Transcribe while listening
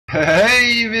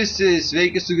Hei visi,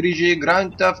 sveiki sugrįžę į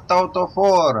Grand Theft Auto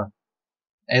 4.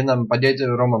 Einam padėti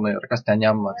Romanui, ir kas ten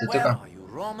jam atsitiko?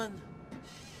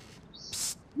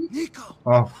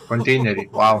 O, konteineriai,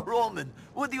 wow. Roman,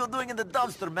 what are you doing in the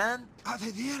dumpster, man? Are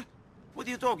they there? What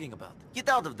are you talking about? Get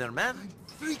out of there, man. I'm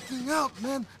freaking out,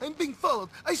 man. I'm being followed.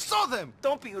 I saw them.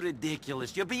 Don't be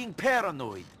ridiculous. You're being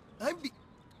paranoid.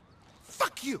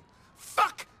 Fuck you.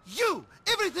 Fuck you.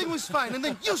 Everything was fine, and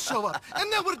then you show up,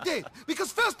 and then we're dead.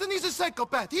 Because Felston is a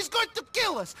psychopath. He's going to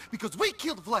kill us. Because we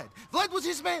killed Vlad. Vlad was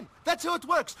his man. That's how it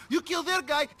works. You kill their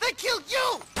guy, they kill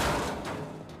you.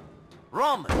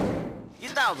 Roman,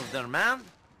 get out of there, man.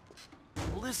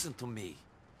 Listen to me.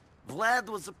 Vlad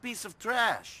was a piece of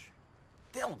trash.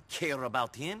 They don't care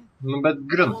about him.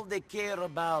 All they care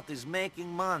about is making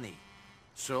money.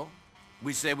 So,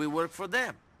 we say we work for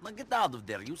them. Now get out of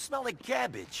there. You smell like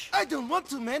cabbage. I don't want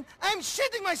to, man. I'm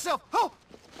shitting myself. Oh!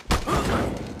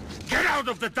 Get out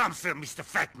of the dumpster, Mr.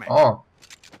 Fatman. O,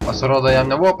 pasirodo jam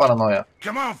nebuvo paranoja.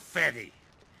 Come on, fatty.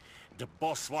 The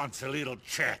boss wants a little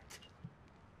chat.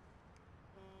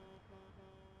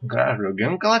 Gražų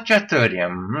ginklą čia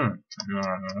turim.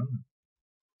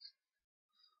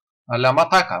 Ale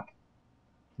mataka.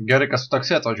 Gerai, kas su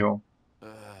taksi atvažiavau.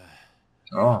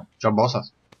 O, čia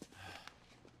bosas.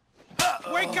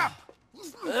 Wake up!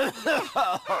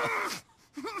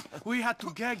 We had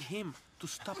to gag him to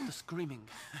stop the screaming.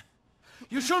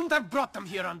 You shouldn't have brought them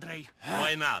here, Andrei.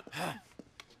 Why not?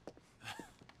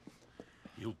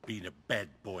 You've been a bad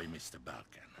boy, Mr.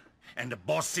 Balkan. And the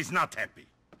boss is not happy.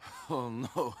 Oh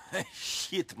no, I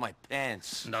shit my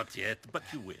pants. Not yet, but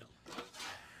you will.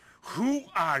 Who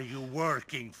are you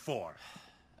working for?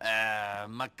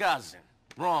 My cousin,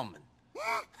 Roman.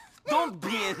 Don't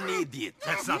be an idiot.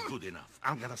 That's not good enough.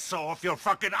 I'm gonna saw off your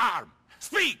fucking arm.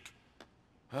 Speak!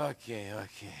 Okay.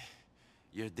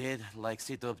 You're dead like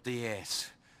sit up the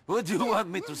ass. What do you want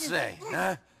me to say,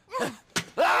 huh?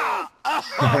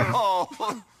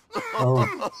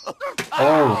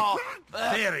 Oh.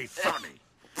 Very funny.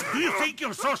 Do you think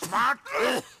you're so smart?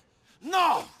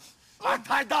 No! I'm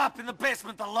tied up in the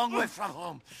basement a long way from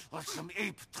home, while some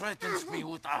ape threatens me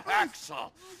with a hacksaw.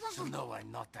 So no,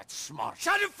 I'm not that smart.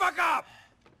 Shut the fuck up!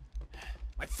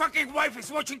 My fucking wife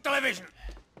is watching television!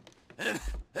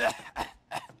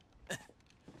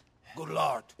 Good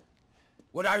Lord.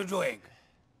 What are you doing?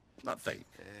 Nothing.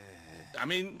 I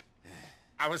mean,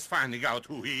 I was finding out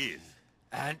who he is.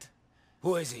 And?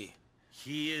 Who is he?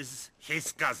 He is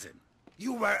his cousin.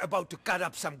 You were about to cut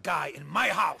up some guy in my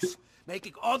house,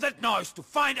 making all that noise to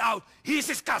find out he's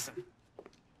his cousin.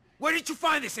 Where did you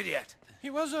find this idiot? He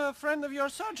was a friend of your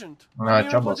sergeant. Na,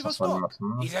 čia bosas vadinamas.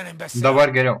 He's an imbecile. Dabar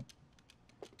geriau.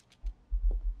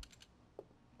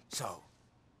 So,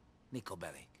 Niko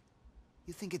Bellic,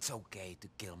 you think it's okay to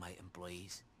kill my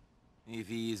employees? If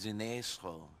he is an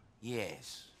asshole,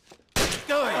 yes.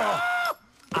 Do it!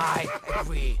 I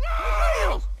agree.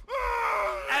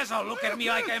 Asshole, look at me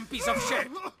like I'm a piece of shit.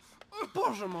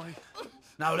 Боже мой.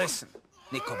 Now listen,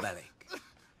 Niko Bellic.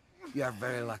 You are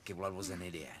very lucky Vlad was an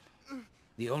idiot.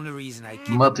 The only reason I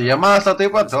keep Mat, jie mąsto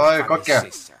taip pat, oi, kokia.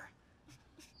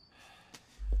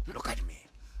 Look at me.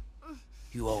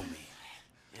 You owe me.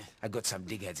 I got some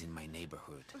digheads in my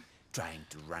neighborhood trying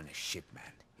to run a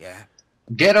shipment, yeah?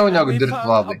 Geriau negu dirbti A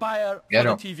Vladai. buyer for the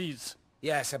Geriau. TVs.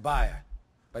 Yes, a buyer.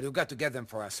 But you got to get them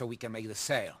for us so we can make the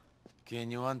sale.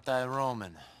 Can you untie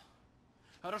Roman?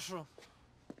 Хорошо.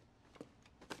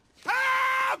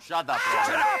 Shut up,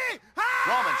 Roman.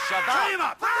 Roman, shut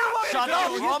up. Shut up,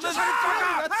 Roman. Roman,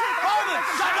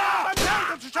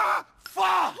 shut up.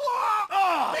 Fuck!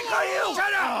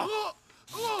 Shut up!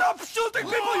 Stop shooting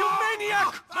people, you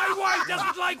maniac! My wife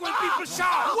doesn't like when people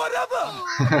shout! Whatever!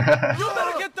 You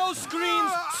better get those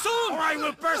screens soon! Or I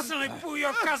will personally pull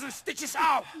your cousin's stitches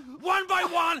out, one by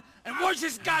one, and watch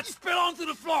his guts spill onto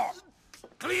the floor.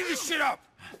 Clean this shit up!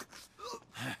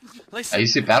 Listen, A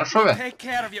jisai peršovė? take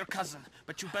care of your cousin,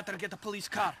 but you better get a police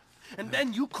car. And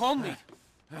then you call me.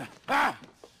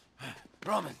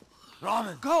 Roman.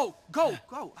 Go.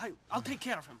 I'll take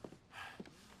care of him.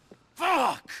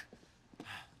 Fuck!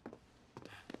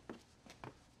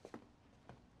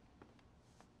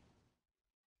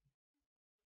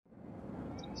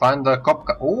 Find the cop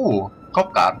car.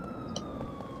 Cop car.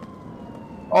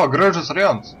 O, gražus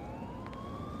rajonas.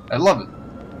 I love it.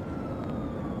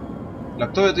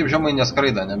 Lėktuvai taip žemai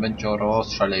neskraida, nebent čia oro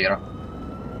uostas šalia yra.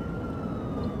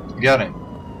 Gerai.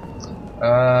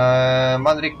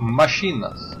 Man reikia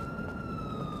mašinas.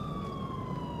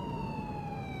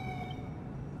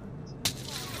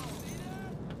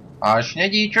 Aš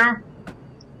netyčiau.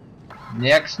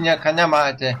 Nieks nieko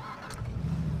nematė.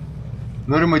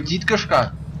 Nori matyti kažką?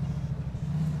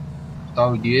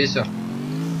 Tau dėsiu.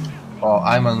 O,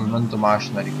 ai, man mintų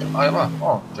mašiną reikia. Ai, va,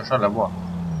 o, čia šalia buvo.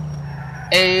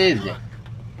 Easy.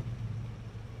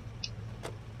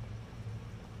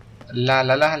 La.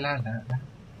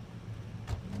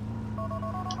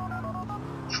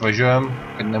 Išvažiuojam,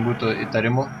 kad nebūtų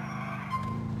įtarimų.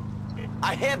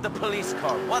 I have the police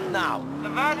car. What now? The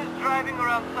van is driving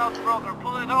around South Broker.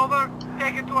 Pull it over,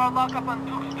 take it to our lockup on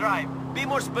Duke's Drive. Be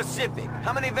more specific.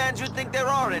 How many vans you think there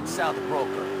are in South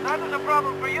Broker? That is a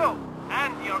problem for you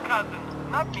and your cousin,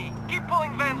 not me. Keep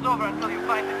pulling vans over until you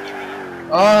find the TV.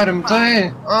 A,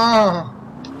 rimtai? A.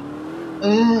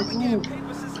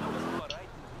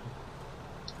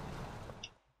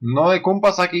 Nu, į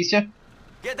kumpą sakysi?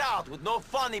 Get out with no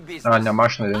funny business. A, ne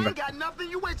mašina I dinga. ain't got nothing.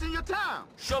 You wasting your time.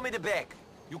 Show me the back.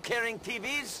 You carrying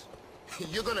TVs?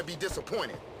 You're gonna be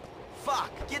disappointed.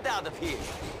 Fuck, get out of here.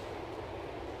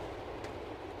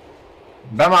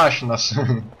 Be mašinos.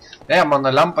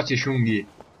 Mano lempas išjungi.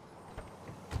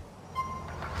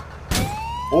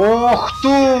 Och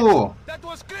tu! That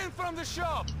was clean from the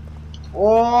shop.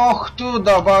 Och tu,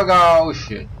 dabar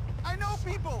gauši. I know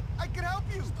people. I can help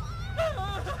you.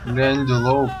 Lendi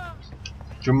lauk.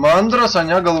 Čia mandras,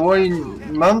 ane, galvoji,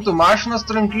 mentų mašinas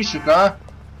trankysiu, ką?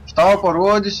 Aš tau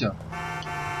parodysiu.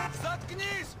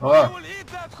 O.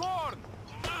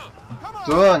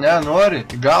 Tu, ne, nori,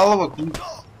 į galvą, tu,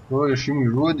 išjungi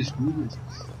žodis,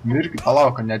 mirki,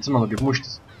 palauk, neatsimenu kaip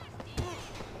muštis.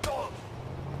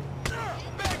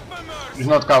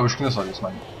 Žinot, ką užkniso vis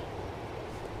man.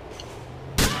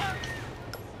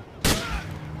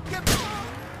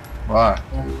 Va.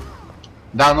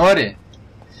 Da, nori?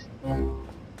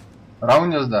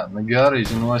 Raunis da, nu gerai,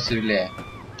 žinuosi vilėje.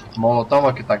 Molotovo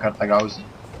kitą kartą gausi.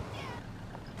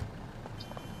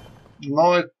 Nu,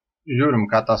 žiūrim,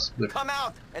 ką tas turi. Come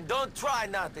out and don't try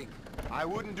nothing. I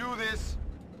wouldn't do this.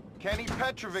 Kenny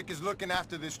Petrovic is looking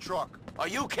after this truck. Are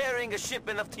you carrying a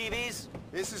shipment of TVs?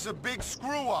 This is a big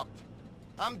screw-up.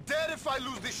 I'm dead if I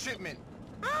lose this shipment.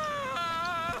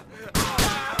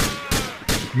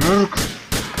 Mirk.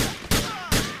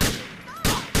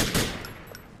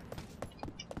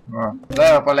 Va,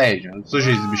 tave paleidžiu,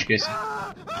 sužeis biškėsi.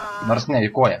 Nors ne, į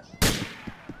koją.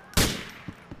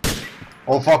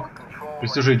 Oh fuck,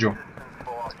 prisižaidžiu.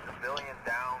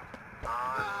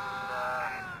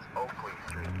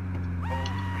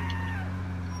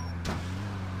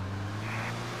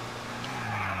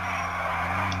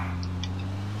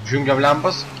 Išjungiam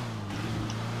lempas.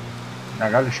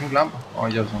 Negali išjungi lempą.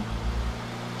 O, jėzum.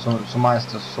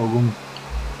 Sumastęs saugumų.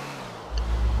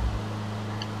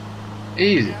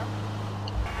 Easy.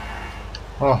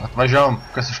 O, atvažiavom,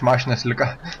 kas iš mašinės lika.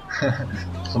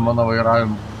 Su mano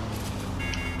vairavimu.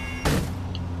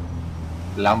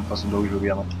 Lempą sudaužiau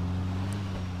vieną.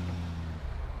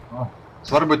 O,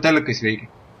 svarbu telikais veikia.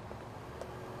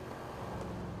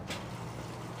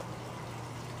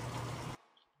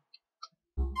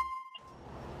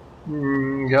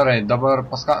 Gerai, dabar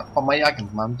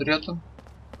pamajakint man turėtų.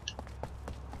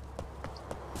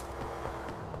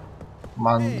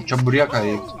 Man čia burieka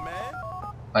reiktų.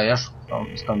 Ai, aš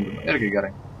skambinu. Irgi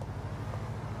gerai.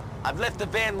 I've left the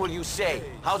van where you say.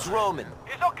 How's Roman?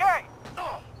 He's okay.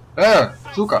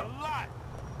 Suka.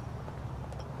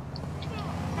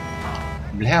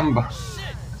 Blemba.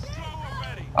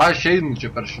 Aš einu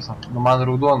čia per šis. Nu, man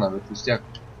raudona, bet vis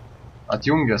tiek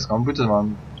atjungė skambutį,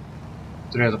 man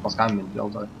turėtų paskambinti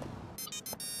dėl to.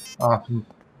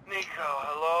 Nico,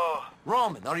 hello.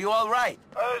 Roman, are you all right?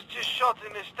 I was just shot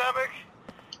in the stomach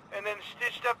and then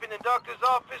stitched up in the doctor's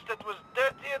office that was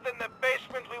dirtier than the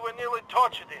basement we were nearly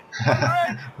tortured in.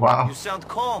 Right? Wow. You sound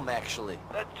calm, actually.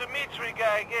 That Dimitri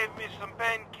guy gave me some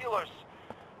painkillers.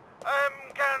 I'm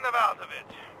kind of out of it.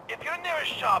 If you're near a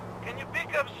shop, can you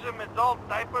pick up some adult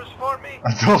diapers for me?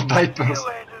 Adult diapers. See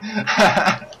you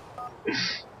later.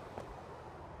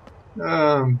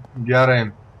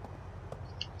 Gerai.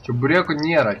 Čia buriekų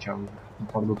nėra čia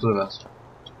parduotuvės.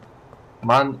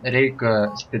 Man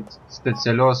reikia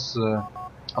specialios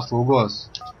paslaugos.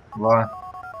 Va.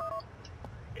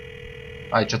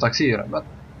 Ai, čia taksi yra, bet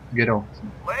geriau.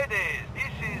 Ladies,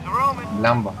 this is Roman.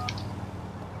 Blemba.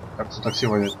 Kaip su taksi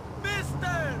važiuoti.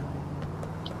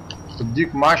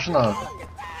 Stabdyk mašiną.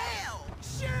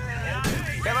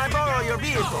 Can I borrow your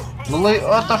vehicle? Nu lai,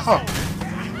 what the fuck?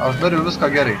 Aš dariu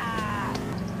viską gerai.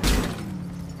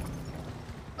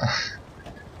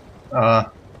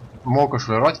 Moku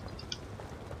švairuoti.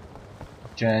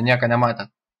 Čia nieko nematė.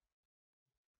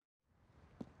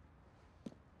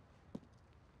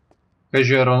 Kai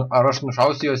žiūrėjau, ar aš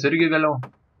nušausiu jos irgi vėliau?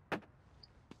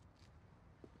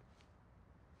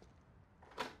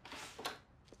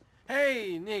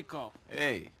 Hey, Nico.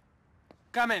 Hey,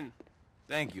 Come in.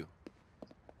 thank you.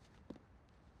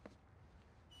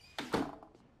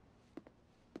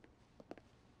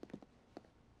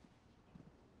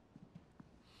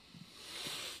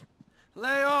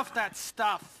 Lay off that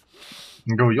stuff.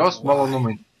 Gaujos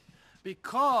malonumai.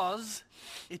 Because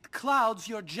it clouds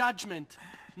your judgment.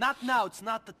 Not now, it's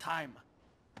not the time.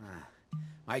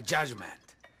 My judgment.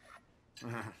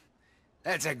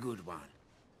 That's a good one.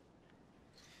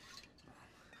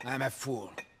 I'm a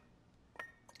fool.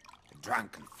 A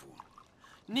drunken fool.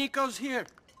 Nico's here.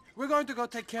 We're going to go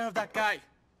take care of that guy.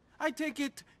 I take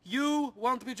it you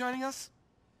won't be joining us?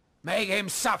 Make him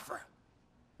suffer.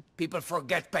 People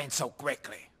forget pain so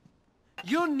quickly.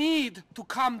 You need to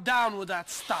calm down with that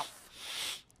stuff.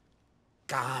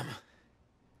 Calm?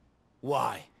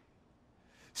 Why?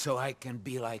 So I can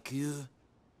be like you,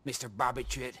 Mr.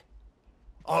 Barbitrid?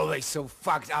 Always so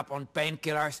fucked up on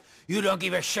painkillers, you don't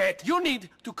give a shit? You need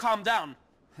to calm down.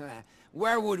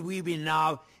 Where would we be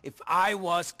now if I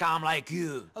was calm like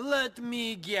you? Let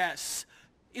me guess.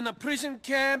 In a prison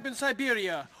camp in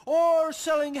Siberia, or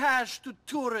selling hash to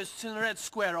tourists in Red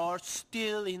Square, or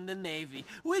still in the Navy.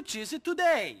 Which is it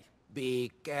today?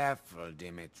 Be careful,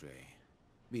 Dimitri.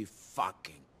 Be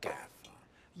fucking careful.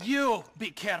 You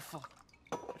be careful.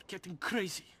 You're getting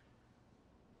crazy.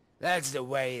 That's the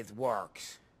way it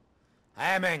works.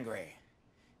 I am angry.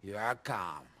 You are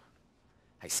calm.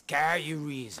 I scare you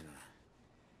reason.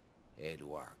 It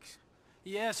works.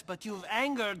 Yes, but you've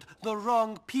angered the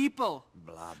wrong people.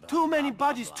 Blah, blah, Too many blah,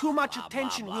 bodies, blah, too much blah,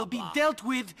 attention blah, will blah, be blah. dealt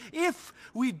with if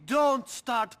we don't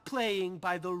start playing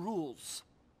by the rules.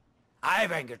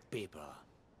 I've angered people.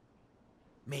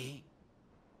 Me?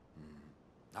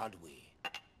 Not we.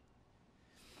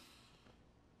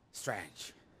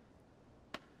 Strange.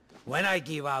 When I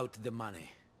give out the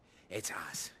money, it's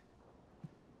us.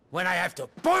 When I have to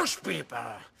push people,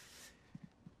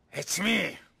 it's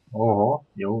me. Oho,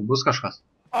 jau bus kažkas.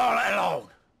 All alone.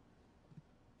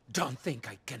 Don't think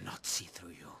I cannot see through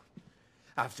you.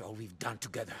 After all we've done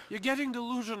together. You're getting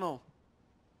delusional.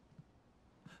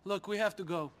 Look, we have to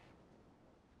go.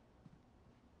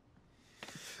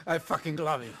 I fucking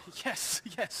love you. Yes,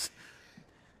 yes.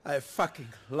 I fucking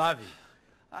love you.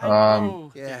 I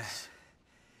know. Yes.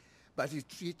 But you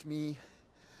treat me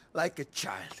like a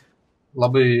child.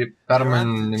 Labai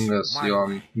permainingas jo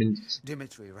mintis.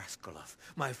 Dmitri Raskolov,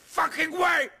 my fucking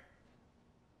way!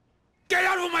 Get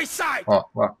out of my sight! O,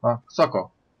 va,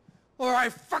 sako. Or I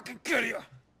fucking kill you!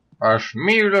 Aš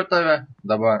myliu tave,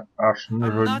 dabar aš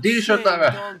nužudysiu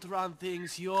tave. Don't run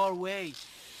things your way.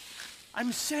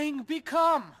 I'm saying be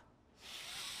calm.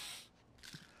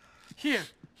 Here.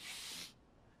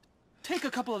 Take a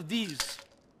couple of these.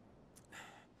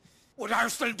 What are you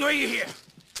still doing here?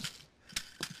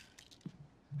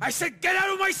 I said get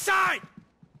out of my sight!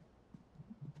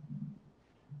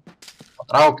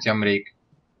 Patraukti jam reikia.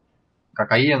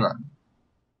 Kokainą.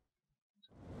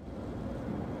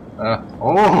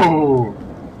 O,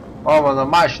 mano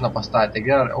mašiną pastatė,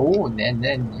 gerai. O, ne.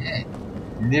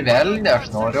 Nivelnė,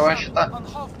 aš noriu va šitą.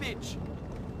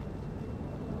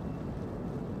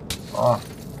 O.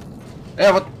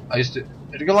 Vat, jis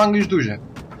irgi langą išdūžė.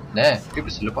 Ne, kaip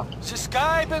jis lipa. This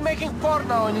guy been making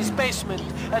porno in his basement,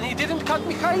 and he didn't cut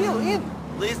Mikhail in.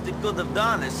 Least he could have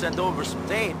done is sent over some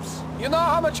tapes. You know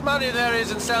how much money there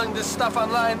is in selling this stuff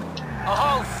online? A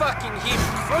whole fucking heap.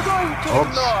 We're going to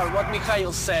ignore what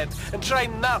Mikhail said and try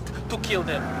not to kill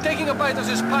them. Taking a bite of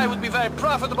this pie would be very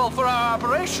profitable for our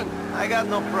operation. I got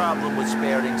no problem with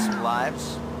sparing some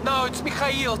lives. No, it's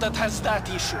Mikhail that has that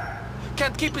issue.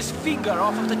 Can't keep his finger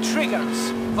off of the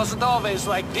triggers. Wasn't always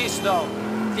like this, though.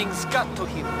 Things got to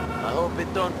him. I hope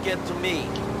it don't get to me.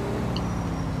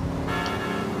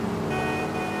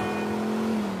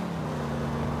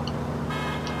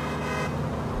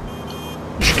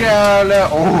 Iškelia.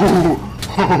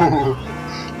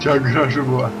 Čia gražu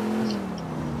buvo.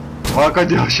 Va,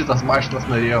 kodėl šitas mašinas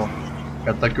norėjau.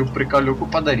 Kad tokių prikaliukų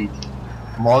padaryti.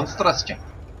 Monstras čia.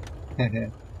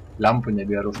 Lempų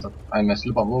nebėra užtat. Ai, mes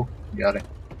lipam lauk. Gerai.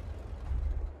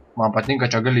 Man patinka,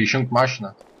 čia gali išjungt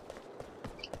mašiną.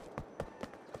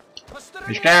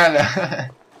 Iškelia.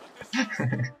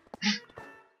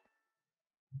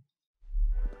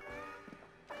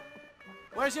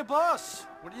 Where's your boss?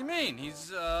 What do you mean?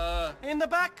 He's, In the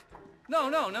back?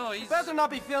 No, he's... Better not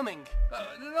be filming.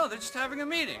 No, they're just having a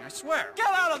meeting, I swear. Get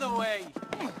out of the way!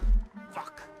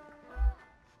 Fuck.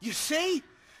 You see?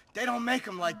 They don't make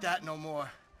them like that no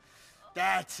more.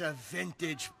 That's a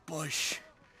vintage Bush.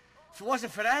 If it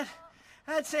wasn't for that,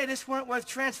 I'd say this weren't worth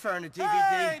transferring to DVD.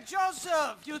 Hey,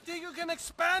 Joseph! You think you can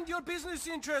expand your business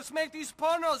interests, make these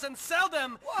pornos and sell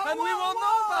them, and we won't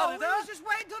know about it, huh? Just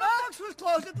wait until the books was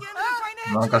closed at the end of the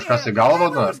financial Man kažkas į galvą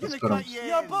duoda, tas turim.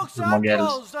 Your books are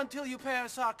closed until you pay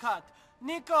us our cut.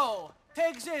 Nico,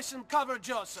 take this and cover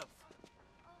Joseph.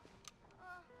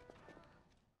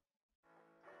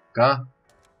 Ką?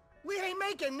 We ain't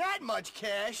making that much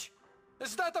cash.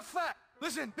 Is that a fact?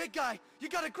 Listen, big guy, you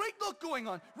got a great look going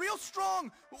on. Real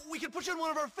strong. We can put you in one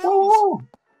of our films. Woo!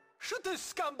 Shoot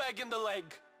this scumbag in the leg.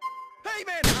 Hey,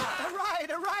 man! All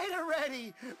right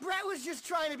already. Brett was just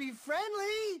trying to be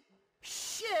friendly.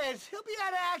 Shit, he'll be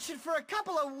out of action for a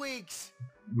couple of weeks.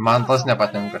 Man tas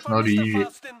nepatinka, aš noriu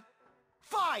jį.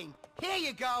 Fine, here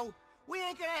you go. We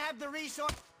ain't gonna have the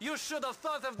resource. You should have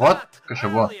thought of What? that Kas čia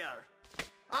buvo? earlier.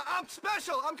 I'm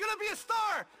special. I'm gonna be a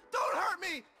star. Don't hurt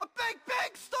me. A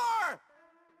big star.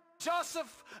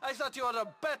 Joseph, I thought you were a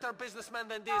better businessman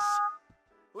than this.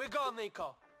 We go,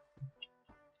 Nico.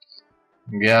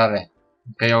 Gerai.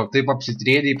 Kai jau taip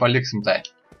apsitrėdį, paliksim tai.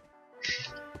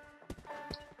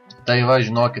 Tai va,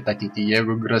 žinokit ateityje,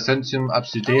 jeigu grasinsim,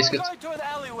 apsitrėskit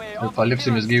ir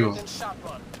paliksim jis gyvus.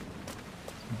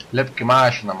 Lipk į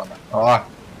mašiną, mano. O,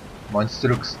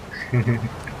 monstriuks.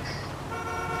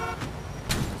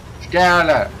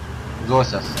 Škelė!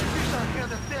 Zosias.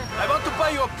 I want to buy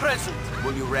you a present.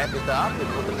 Will you wrap it up and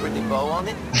put a pretty bow on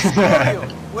it?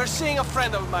 We're seeing a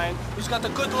friend of mine who's got a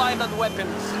good line on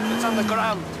weapons. It's on the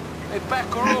ground. A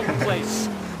back room place.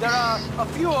 There are a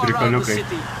few around the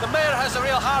city. The mayor has a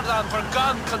real hard-on for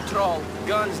gun control.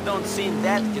 Guns don't seem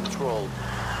that controlled.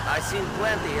 I seen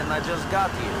plenty and I just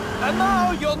got here. And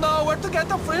now you'll know where to get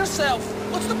them for yourself.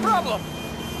 What's the problem?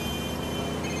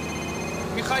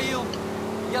 Михаил,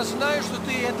 я знаю, что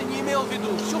ты это не имел в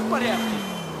виду. Все в порядке.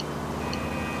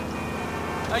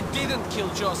 I didn't kill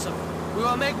Joseph. We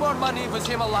will make more money with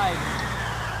him alive.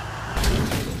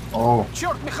 Oh.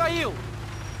 Черт, Михаил!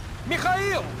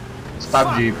 Mихail!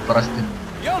 Stabdžiai prasti.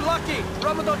 You're lucky!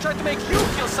 Roman tried to make you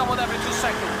kill someone every 2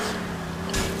 seconds.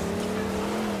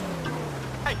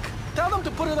 Ike, tell them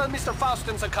to put it on Mr.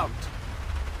 Faustin's account.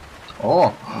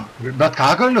 O, bet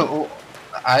ką galiu? O,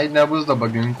 ai, nebus dabar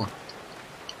ginklų.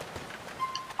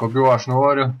 Kokiu aš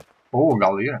noriu? O,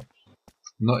 gal yra.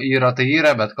 Nu, yra tai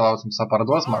yra, bet klausimas,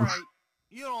 parduos man.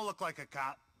 You don't look like a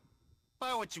cop.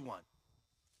 Buy what you want.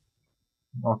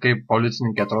 O kaip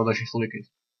policininkė atrodo šiais laikais.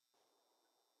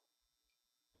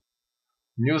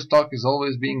 New stock is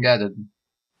always being added.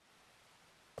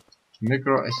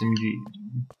 Micro SMG.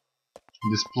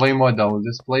 Display model.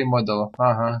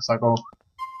 Aha, sakau.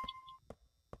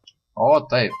 O,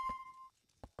 taip.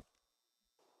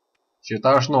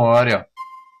 Šitą aš noriu.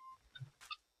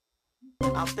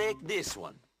 I'll take this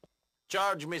one.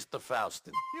 Charge Mr.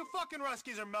 Faustin. You fucking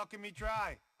Ruskies are milking me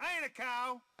dry. I ain't a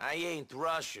cow. I ain't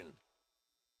Russian.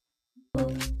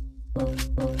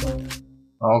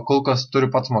 O kulkas turi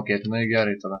pats mokėti, na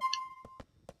gerai tada.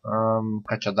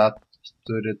 Ką čia dat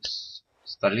turit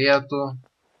stalėtų.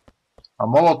 A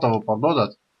molotovų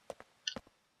parduodat?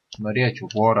 Norėčiau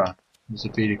porą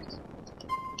nusipirkti.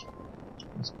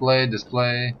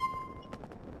 Display.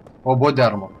 O,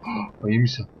 bodermo.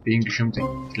 Paimsiu. 500.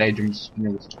 Išleidžiam visus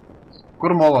pinigus.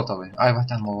 Kur molotovai? Ai, va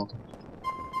ten molotovai.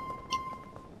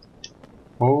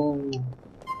 O.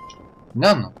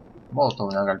 Ne, nu.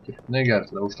 Molotovų negali pirkti. Na gerai,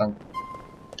 tada užtenka.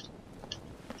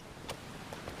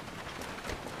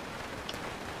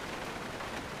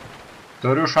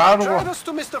 Turiu šarvo.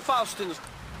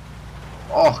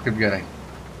 Oh, kaip gerai.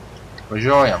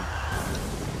 Važiuojam.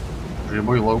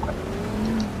 Žaibu į lauką.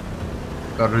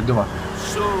 Per žaidimą.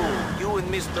 So, you and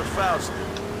Mr. Faustin,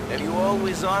 have you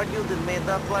always argued and made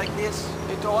up like this?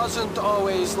 It wasn't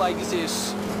always like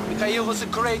this. Mikhail was a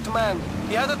great man.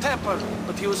 He had a temper,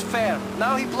 but he was fair.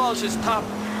 Now he blows his top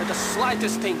at the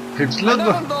slightest thing. I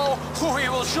never know who he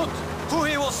will shoot, who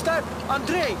he will stab.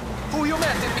 Andrei, who you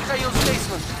met in Mikhail's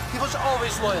basement. He was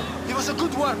always loyal. He was a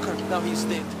good worker. Now he's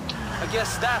dead. I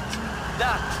guess that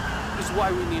is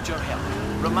why we need your help.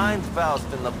 Remind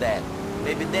Faustin of that.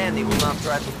 Maybe then he will not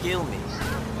try to kill me.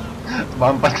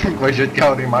 Man patinka važiuoti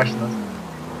kiaurai mašinas.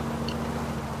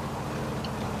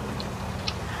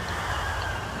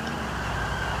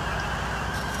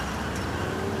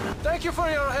 Thank you for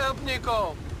your help,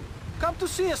 Nico. Come to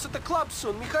see us at the club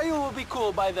soon. Mikhail will be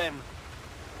cool by then.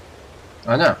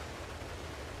 A ne.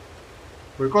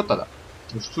 Puiku tada.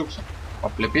 Užsuksiu.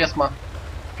 Paplėpės man,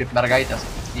 kaip mergaitės.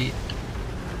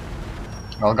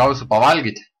 Gal gausiu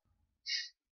pavalgyti.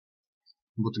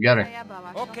 Būtų gerai.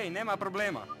 Okay, nema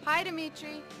problema. Hi,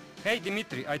 Dimitri. Hey,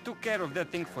 Dimitri, I took care of that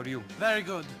thing for you. Very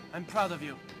good. I'm proud of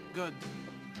you. Good.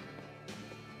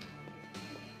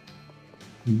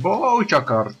 Buvau čia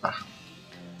kartą.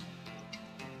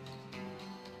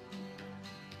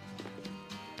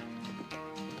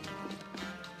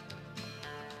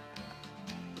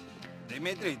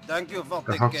 Dimitri, thank you for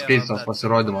taking Kažkoks care of keistas that.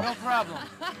 pasirodymas. No problem.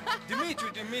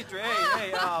 Dimitri,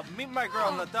 hey, meet my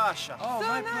girl Natasha. Oh, So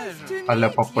my nice pleasure. to meet Ale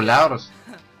populiarus.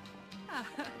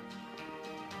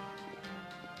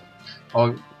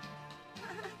 O...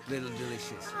 Little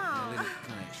delicious. A little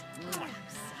kind.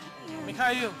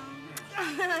 Mikhail!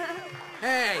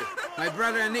 Hey, my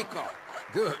brother Nico.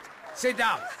 Good. Sit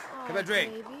down. Have a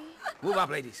drink. Move up,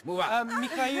 ladies. Move up.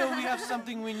 Mikhail, we have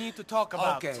something we need to talk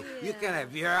about. Okay, you can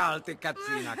have your alte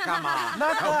Katrina. Come on.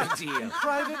 Not No that. big deal.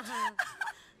 Private.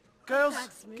 Girls,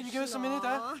 can you give us a minute,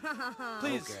 huh?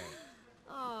 Please. Okay.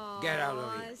 Get out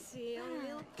of here.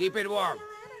 Keep it warm.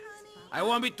 I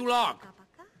won't be too long.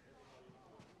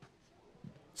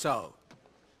 So,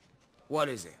 what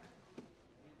is it?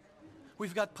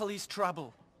 We've got police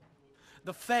trouble.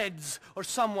 The feds or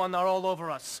someone are all over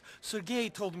us. Sergei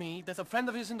told me that a friend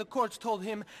of his in the courts told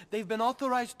him they've been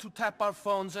authorized to tap our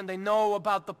phones and they know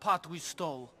about the pot we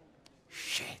stole.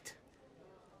 Shit.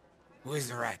 Who is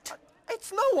the rat?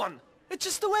 It's no one. It's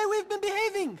just the way we've been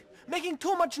behaving. Making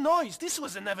too much noise. This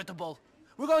was inevitable.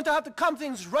 We're going to have to calm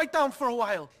things right down for a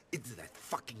while. It's that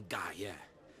fucking guy, yeah.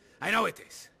 I know it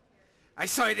is. I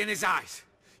saw it in his eyes.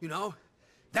 You know?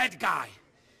 That guy.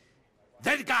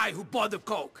 That guy who bought the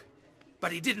coke.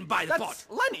 But he didn't buy the pot. That's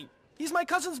Lenny. He's my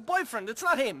cousin's boyfriend. It's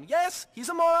not him. Yes, he's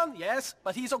a moron. Yes,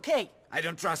 but he's okay. I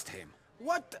don't trust him.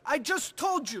 What? I just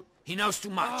told you. He knows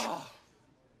too much.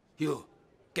 You,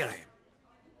 kill him.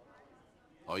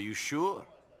 Are you sure?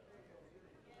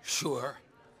 Sure?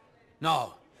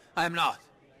 No, I'm not.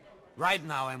 Right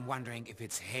now I'm wondering if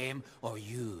it's him or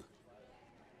you.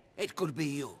 It could be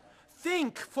you.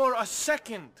 Think for a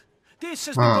second. This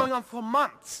has been going on for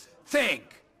months.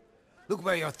 Think! Look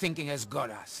where your thinking has got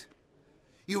us.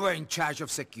 You were in charge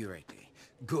of security.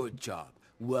 Good job.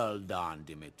 Well done,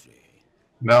 Dimitri.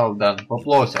 Well done.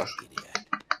 Поплосишь.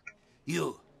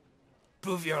 You,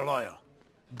 prove you're loyal.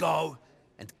 Go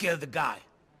and kill the guy.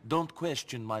 Don't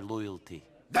question my loyalty.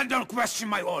 Then don't question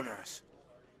my orders.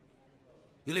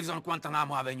 He lives on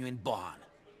Guantanamo Avenue in Bohan.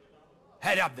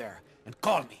 Head up there and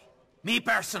call me. Me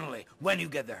personally, when you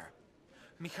get there.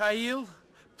 Mikhail,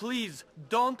 please,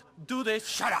 don't do this.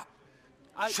 Shut up.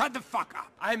 Shut the fuck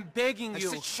up. I'm begging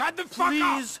you. I said shut the fuck up.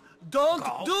 Please, don't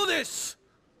do this.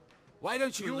 Why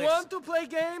don't you You want to play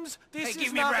games? This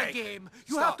is not a game.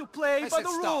 You have to play by the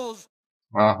rules.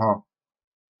 Aha.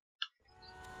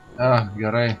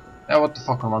 Gerai. What the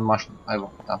fuck man mašina.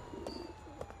 Aivo, tam.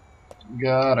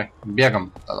 Gerai.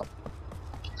 Bėgam tada.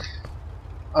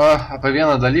 Apie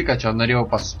vieną dalyką čia norėjau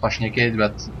pašnekėti,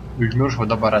 bet užmiršau,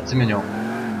 dabar atsiminiau.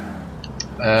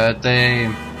 Tai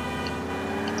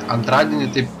antradienį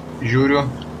taip žiūriu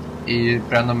į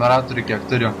prenumeratorių, kiek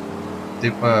turiu.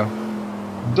 Taip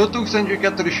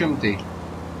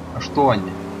 2408.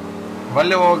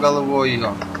 Valio galvoju,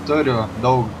 turiu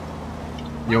daug.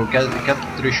 Jau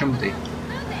 400.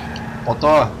 Po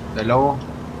to vėliau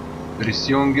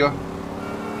prisijungiu.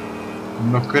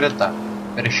 Nukrita.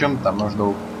 Per 100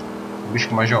 maždaug.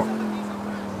 Biški mažiau.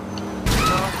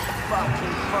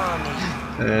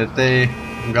 Tai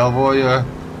galvoju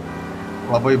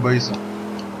labai baisu.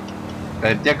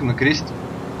 Per tiek nukristi.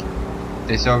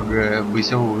 Tiesiog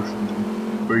baisiau už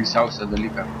baisiausią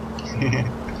dalyką.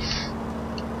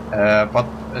 Bet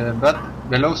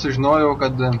vėliau sužinojau,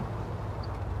 kad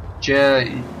čia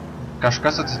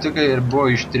kažkas atsitiko ir buvo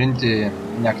ištrinti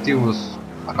neaktyvus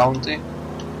akauntai.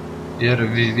 Ir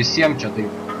visiems čia taip.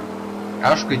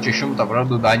 Aš kai čia 100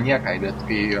 praradu da niekai, bet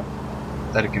kai,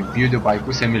 tarkim, PewDiePie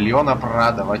 500 000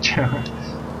 prarada, va čia,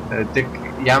 tik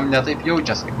jam netaip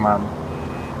jaučias kaip man.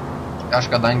 Aš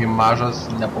kadangi mažas,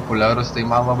 nepopuliarus, tai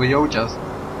man labai jaučias.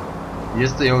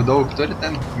 Jis tai jau daug turi,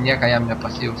 ten nieka jam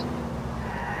nepasijaus.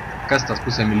 Kas tas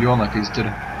 500 000, kai jis turi?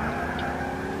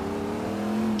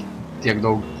 Tiek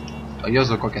daug. O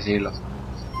Jėzu, kokias eilės.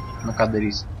 Nu ką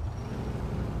darysi?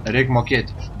 Reik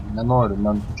mokėti. Nenoriu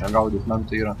mentų, čia gaudyti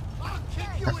mentų yra.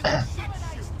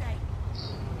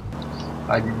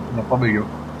 Ai, nepabaigiau.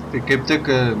 Tai kaip tik,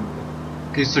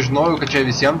 kai sužinojau, kad čia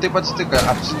visiems taip atsitika,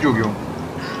 apsidžiaugiau.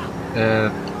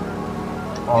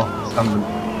 Skambinu.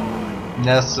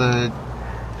 Nes,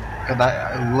 kada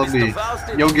labai,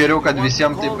 jau geriau, kad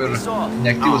visiems taip ir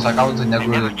neaktyvus akauntai,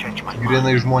 negu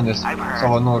grinai žmonės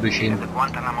savo norų išeina.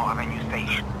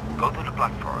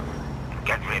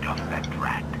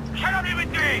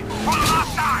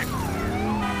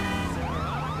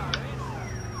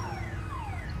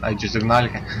 Ai, čia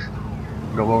signalika.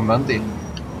 Galvau mentai.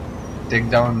 Take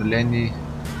down Lenny.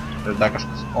 Ir dar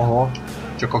kažkas. Oho,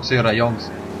 čia koksai rajonas.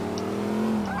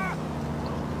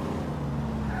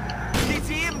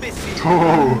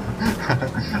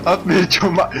 Apmirčiau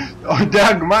o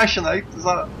deg mašiną, eik tu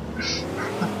savo.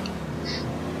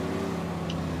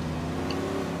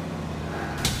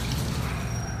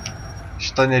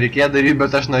 Šito nereikėjo daryti,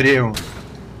 bet aš norėjau.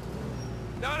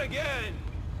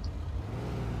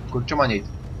 Kur čia man eiti?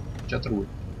 čia turbūt.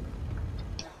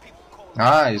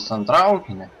 A, jis ant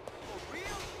traukinį.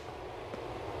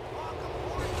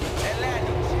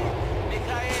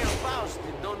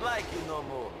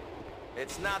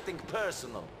 It's nothing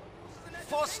personal.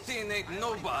 Faustin ain't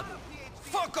nobody.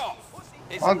 Fuck off!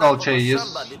 O gal čia jis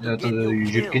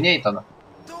žirkiniai tada.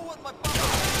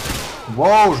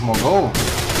 Wow, žmogau.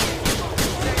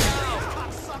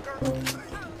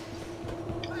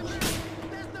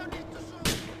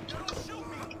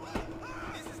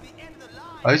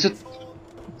 A jis...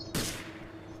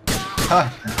 Ha,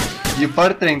 jį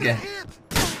partrenkė.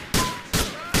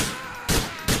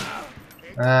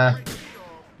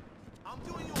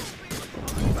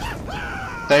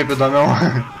 Taip įdomiau.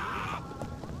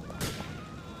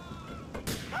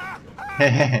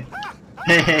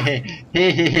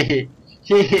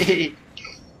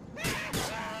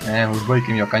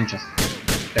 Užbaikim jo kančias.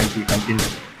 Tenka jį kankinti.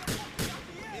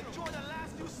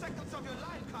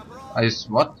 A jis,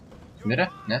 what? Mirė?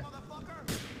 Ne?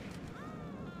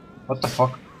 What the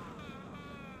fuck?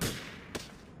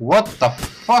 What the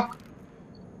fuck?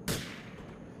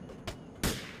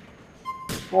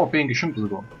 O, 500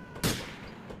 buvo.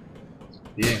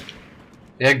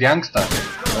 Gangsta.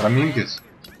 Raminkis.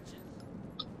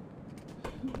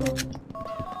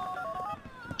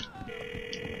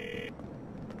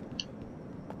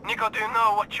 Nico, do you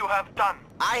know what you have done?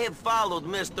 I have followed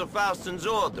Mr. Faustin's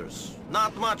orders.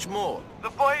 Not much more. The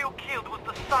boy you killed was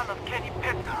the son of Kenny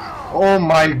Pitt. Oh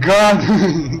my god!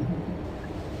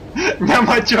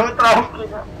 Nemačiau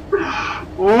traukinio.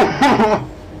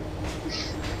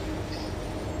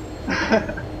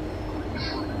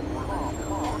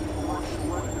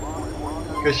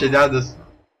 Kas čia dedas?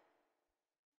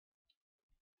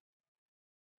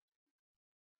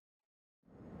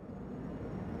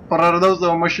 Praradau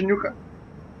savo mašiniuką.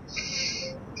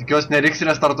 Tikiuosi nereiks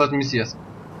restartuoti misijas.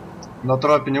 Nuo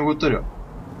atrodo pinigų turiu.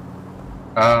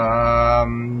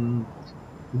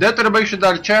 Dėl turiu baigti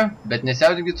dar čia, bet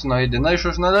nesiaudinkit su nauja diena iš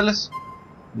Dalis.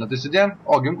 Na tai sudėjom.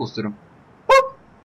 O, ginklus turim.